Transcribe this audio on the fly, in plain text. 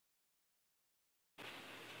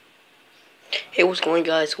Hey, what's going,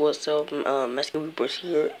 guys? What's up? Master Reapers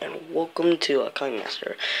here, and welcome to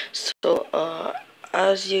KineMaster. So,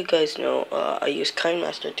 as you guys know, I use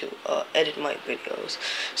KineMaster to edit my videos.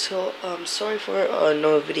 So, sorry for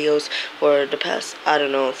no videos for the past, I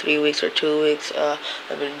don't know, 3 weeks or 2 weeks.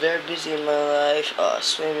 I've been very busy in my life,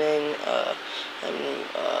 swimming,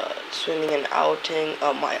 swimming and outing.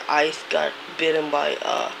 My eyes got bitten by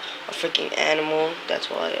a freaking animal. That's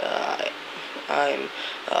why I'm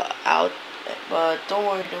out. But don't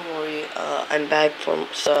worry, I'm back from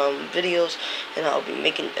some videos and I'll be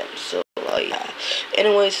making them. So yeah.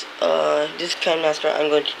 Anyways, this KineMaster, I'm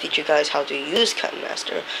going to teach you guys how to use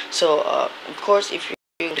KineMaster. So of course, if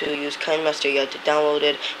you're going to use KineMaster, you have to download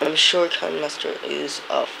it. I'm sure KineMaster is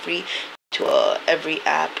free to every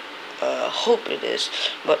app. Hope it is.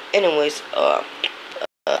 But anyways, I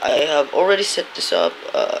have already set this up.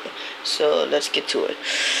 So let's get to it.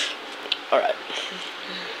 Alright.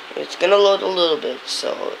 It's gonna load a little bit,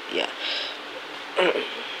 so yeah.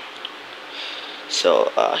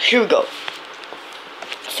 So here we go.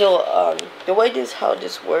 So the way how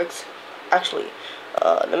this works, actually,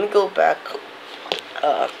 let me go back.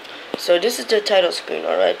 So this is the title screen,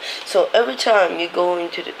 alright. So every time you go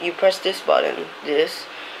into you press this button,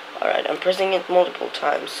 alright, I'm pressing it multiple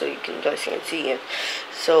times so you guys can see it.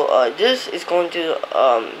 So this is going to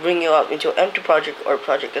bring you up into empty project or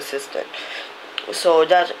project assistant. So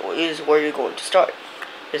that is where you're going to start.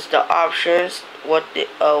 It's the options, how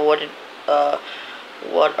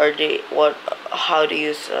to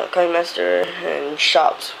use KineMaster, and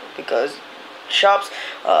shops, because shops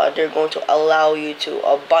they're going to allow you to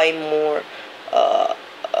buy more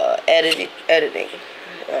editing,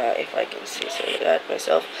 if I can say that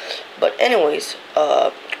myself. But anyways,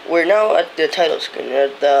 we're now at the title screen,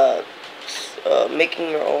 at the making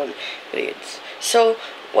your own videos. So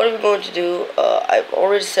what are we going to do? I've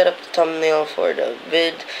already set up the thumbnail for the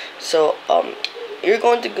vid. So you're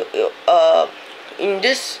going to go in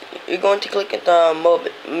this. You're going to click at the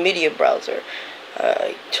media browser.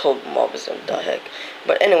 I told mobs what the heck.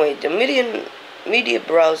 But anyway, the media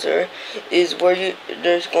browser is where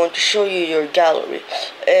there's going to show you your gallery,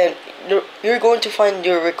 and you're going to find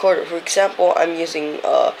your recorder. For example, I'm using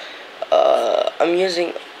I'm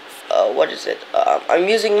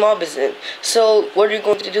using Mobizin. So what you're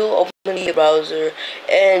going to do, open the browser,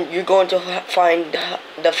 and you're going to find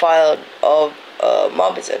the file of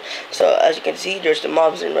Mobizin. So as you can see, there's the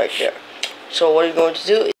Mobizin right there. So what you're going to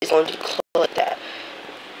do is going to click that.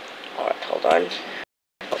 Alright, hold on.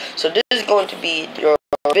 So this is going to be your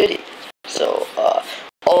video. So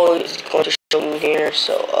all is going to show me here.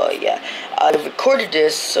 So yeah, I recorded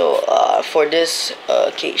this for this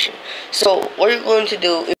occasion. So what you're going to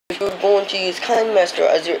do, if you're going to use KineMaster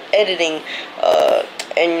as your editing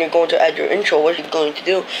and you're going to add your intro, what you're going to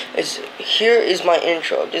do is, here is my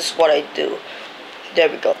intro. This is what I do. There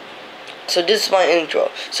we go. So this is my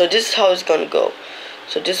intro. So this is how it's gonna go.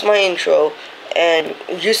 So this is my intro, and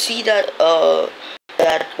you see that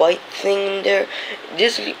that white thing there.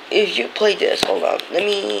 This, if you play this, hold on. Let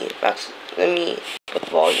me put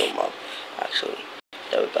volume up. Actually,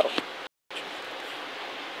 there we go.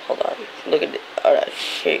 Hold on. Look at it. All right,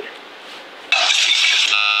 here.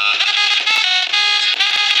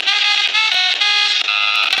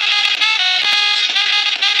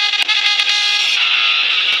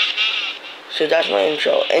 So that's my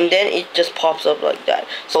intro, and then it just pops up like that.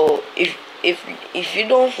 So if you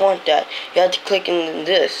don't want that, you have to click in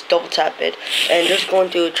this, double tap it, and just go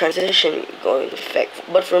into transition, go into effect.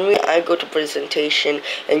 But for me, I go to presentation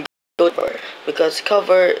and go to cover, because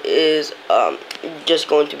cover is just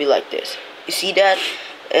going to be like this. You see that?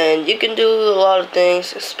 And you can do a lot of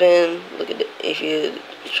things. Spin. Look at it. If you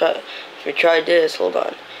try this, hold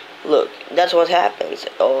on. Look, that's what happens.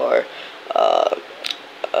 Or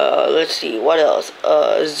let's see, what else?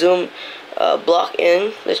 Zoom, block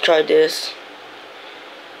in. Let's try this.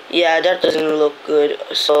 Yeah, that doesn't look good.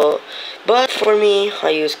 So, but for me, I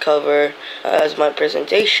use cover as my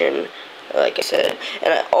presentation, like I said.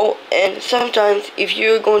 And sometimes if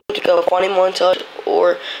you're going to go a funny montage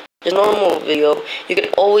or the normal video, you can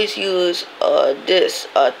always use this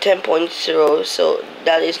 10.0. So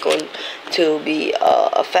that is going to be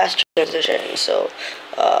a fast transition. So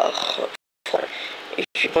if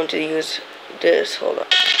you're going to use this, hold on.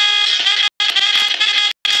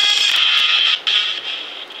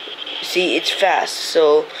 See, it's fast.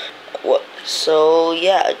 So what? So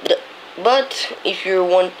yeah. But if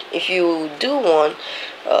you do want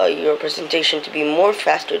your presentation to be more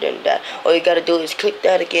faster than that, all you gotta do is click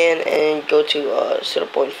that again and go to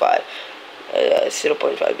 0.5.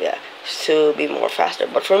 0.5, yeah. to be more faster.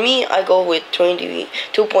 But for me, I go with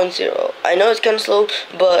 2.0. I know it's kind of slow,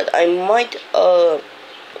 but I might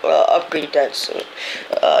upgrade that soon.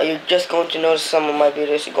 You're just going to notice some of my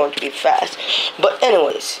videos are going to be fast. But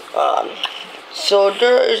anyways, so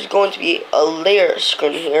there is going to be a layer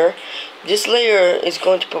screen here. This layer is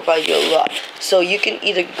going to provide you a lot. So you can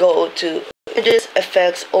either go to images,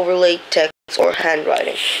 effects, overlay, text, or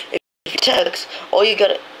handwriting. If you text, all you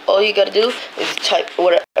gotta do is type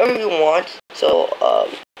whatever you want. So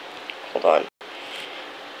hold on,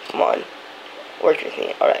 come on, work with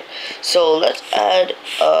me. All right. So let's add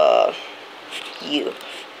you,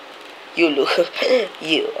 you.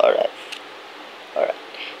 All right.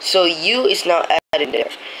 So you is now added there.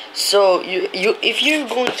 So you if you're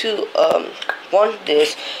going to want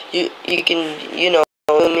this, you can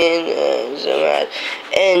zoom in and zoom out,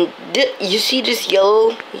 and you see this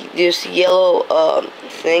yellow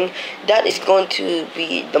thing, that is going to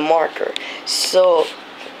be the marker. So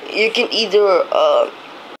you can either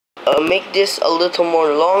make this a little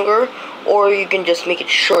more longer, or you can just make it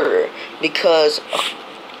shorter, because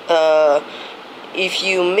if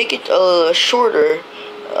you make it shorter,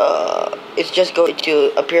 it's just going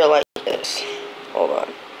to appear like this. Hold on.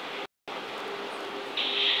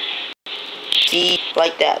 See,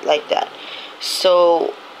 like that.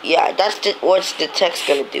 So yeah, that's what's the text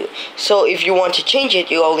gonna do. So if you want to change it,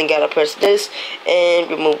 you only gotta press this and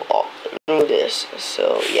remove this.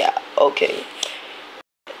 So yeah, okay.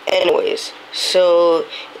 Anyways, so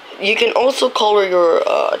you can also color your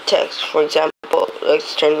text. For example,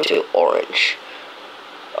 let's turn it to orange.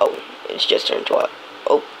 Oh, it's just turned to white.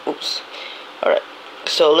 Oh, oops. Alright,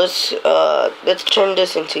 so let's turn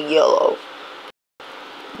this into yellow.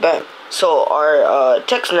 Bam. So our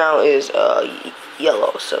text now is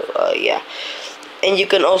yellow. So yeah, and you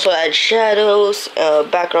can also add shadows,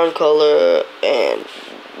 background color, and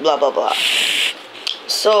blah blah blah.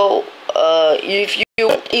 So if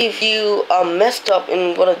you messed up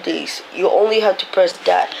in one of these, you only have to press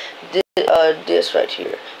this right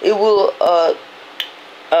here. It will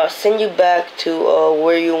send you back to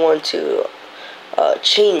where you want to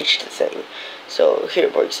change the thing. So here,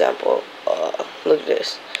 for example, look at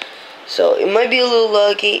this. So it might be a little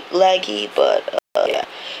laggy, but yeah.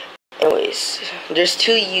 Anyways, there's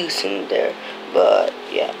 2 U's in there, but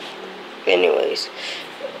yeah. Anyways,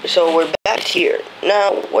 so we're back here.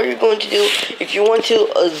 Now, what you're going to do, if you want to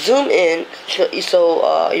zoom in,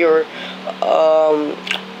 so your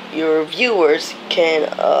viewers can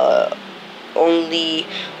only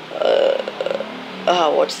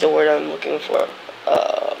what's the word I'm looking for?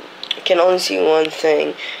 Can only see one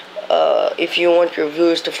thing. If you want your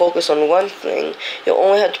viewers to focus on one thing, you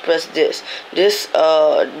only have to press this next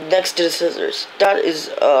to the scissors. That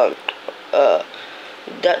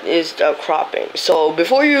is cropping. So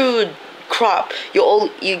before you crop,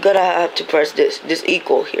 you gotta have to press this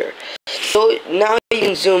equal here. So now you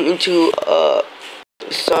can zoom into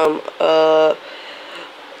some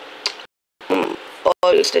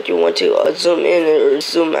audios that you want to zoom in or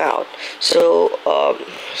zoom out. So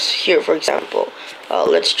here, for example,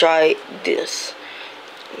 let's try this.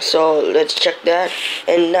 So let's check that,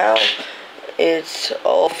 and now it's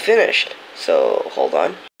all finished. So hold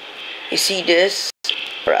on, you see this,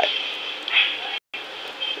 right?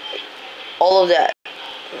 All of that,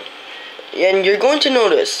 and you're going to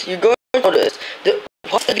notice the parts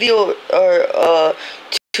of the video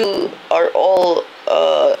are all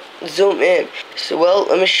zoom in. So well,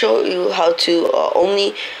 let me show you how to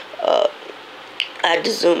only add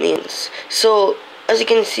the zoom ins. So as you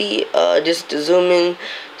can see, this is the zoom in.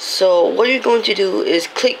 So what you're going to do is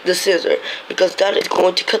click the scissor, because that is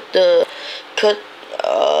going to cut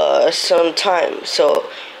some time. So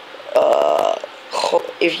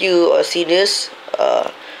if you see this,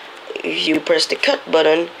 if you press the cut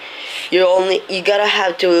button, you gotta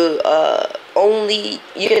have to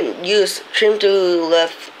you can use trim to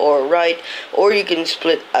left or right, or you can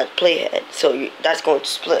split at playhead. So that's going to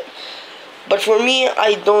split. But for me,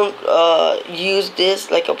 I don't use this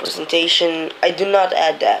like a presentation. I do not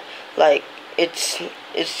add that. Like it's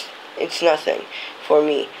nothing for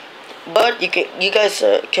me. But you guys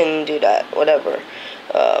can do that, whatever.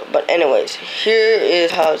 But anyways, here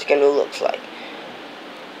is how it's gonna look like.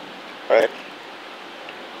 Alright.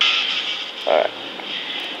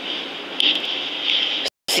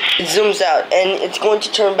 It zooms out, and it's going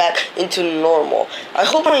to turn back into normal. I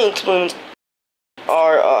hope my explanations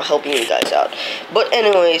are helping you guys out. But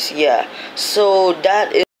anyways, yeah. So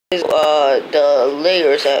that is the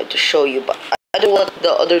layers I have to show you. But I don't let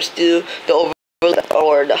the others do the overlay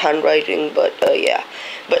or the handwriting. But yeah.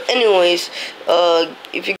 But anyways,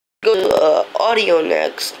 if you go go to audio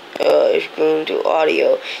next, if you're going to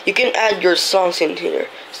audio, you can add your songs in here.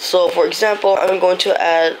 So for example, I'm going to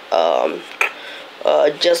add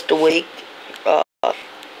Just Awake.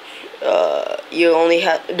 You only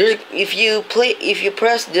have if you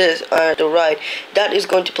press this at the right, that is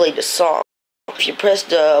going to play the song. If you press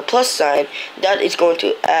the plus sign, that is going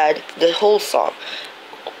to add the whole song.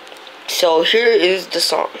 So here is the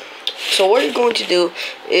song. So what you're going to do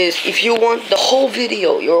is, if you want the whole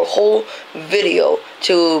video, your whole video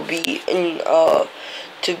to be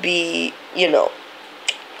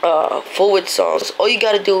full with songs, all you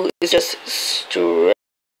gotta do is just stretch.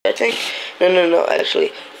 I think no,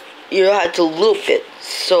 actually, you have to loop it.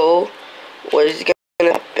 So what is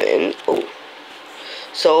gonna happen? Oh,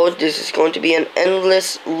 so this is going to be an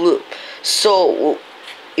endless loop. So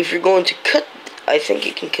if you're going to cut, I think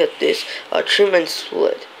you can cut this, trim and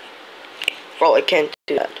split. Oh, I can't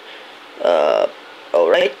do that.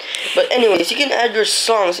 Alright. But anyways, you can add your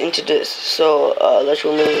songs into this. So, let's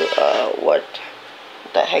remove, what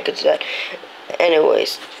the heck is that?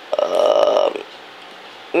 Anyways,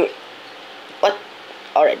 what?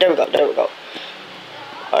 Alright, there we go.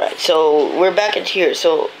 Alright, so we're back at here.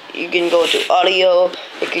 So, you can go to audio,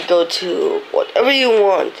 you can go to whatever you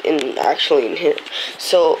want in here.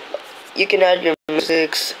 So, you can add your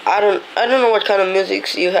musics. I don't know what kind of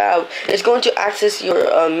musics you have. It's going to access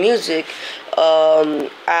your music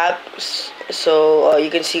apps, so you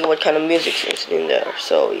can see what kind of music is in there.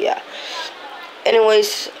 So yeah.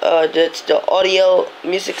 Anyways, that's the audio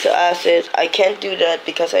music assets. I can't do that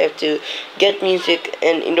because I have to get music,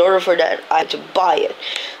 and in order for that, I have to buy it.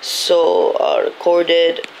 So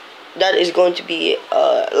recorded. That is going to be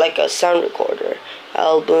like a sound recorder.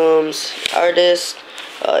 Albums, artists,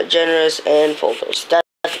 genres, and folders.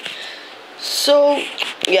 So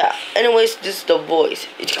yeah. Anyways, this is the voice.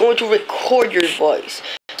 It's going to record your voice.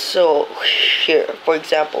 So here, for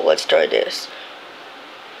example, let's try this.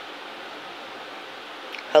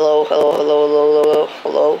 Hello.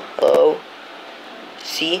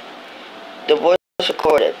 See, the voice is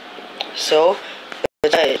recorded. So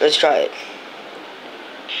let's try it.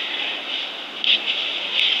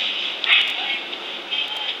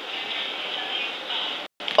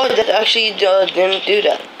 Oh, that actually didn't do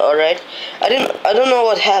that. All right, I don't know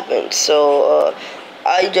what happened. So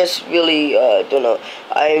I just really don't know.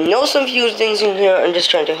 I know some few things in here. I'm just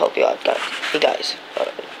trying to help you out, guys. Hey guys.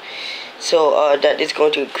 So that is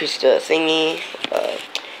going to increase the thingy.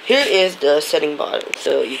 Here is the setting button.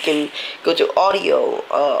 So you can go to audio,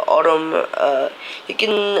 you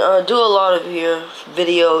can do a lot of here,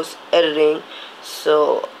 videos, editing.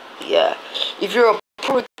 So yeah, if you're a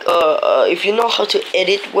if you know how to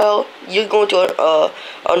edit well, you're going to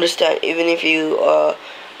understand, even if you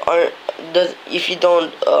if you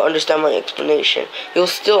don't understand my explanation, you'll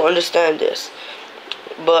still understand this.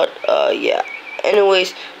 But yeah.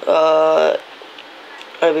 Anyways, I've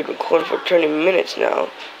been recording for 30 minutes now.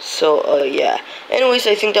 So yeah. Anyways,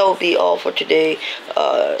 I think that will be all for today.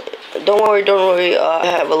 Don't worry. I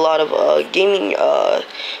have a lot of gaming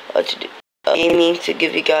gaming to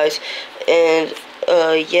give you guys, and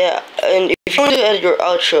yeah. And if you want to edit your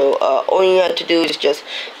outro, all you have to do is just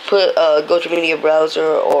put go to media browser,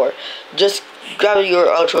 or just grab your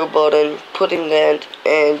outro button, put in that,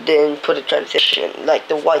 and then put a transition, like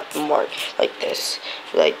the white mark, like this,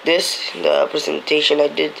 the presentation I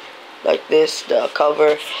did, like this, the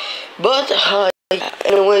cover. But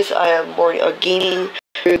anyways, I have more gaming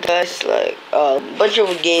for you guys, like bunch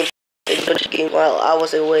of games while I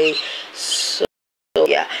was away. So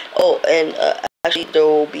yeah. Oh, and actually there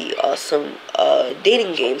will be some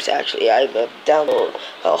dating games. Actually, I've downloaded.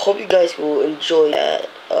 Hope you guys will enjoy that.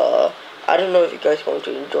 I don't know if you guys are going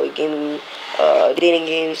to enjoy gaming, dating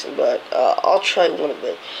games, but I'll try one of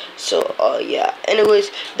it. So yeah.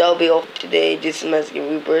 Anyways, that'll be all for today. This is Master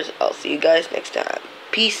Rebirth. I'll see you guys next time.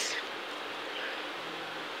 Peace.